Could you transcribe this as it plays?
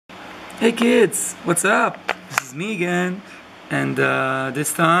Hey kids, what's up? This is me again, and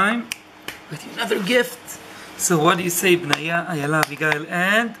this time with another gift. So what do you say, Bnaya, Ayala, Abigail,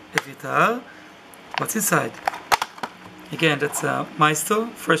 and Evital? What's inside? Again, that's a Maisto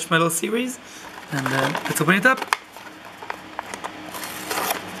Fresh Metal series, and let's open it up.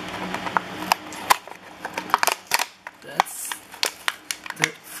 That's the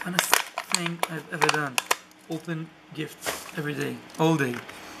funnest thing I've ever done. Open gifts every day, all day.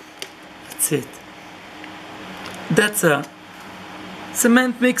 That's it. That's a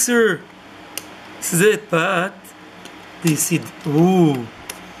cement mixer. This is it, but do you see it? Ooh.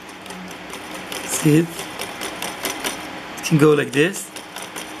 See it? It can go like this,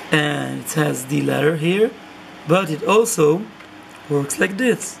 and it has the ladder here, but it also works like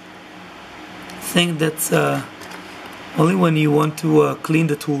this. I think that's only when you want to clean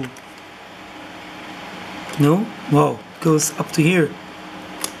the tool. No? Wow, it goes up to here.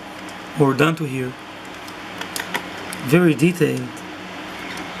 Or down to here. Very detailed.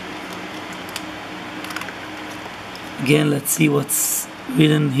 Again, let's see what's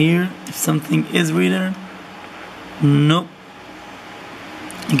written here. If something is written. Nope.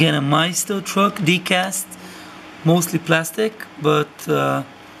 Again, a Maisto truck, die-cast. Mostly plastic, but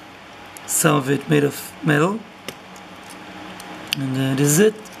some of it made of metal. And this is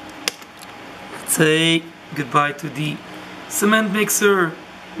it. Let's say goodbye to the cement mixer.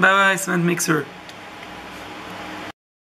 Bye bye, cement mixer.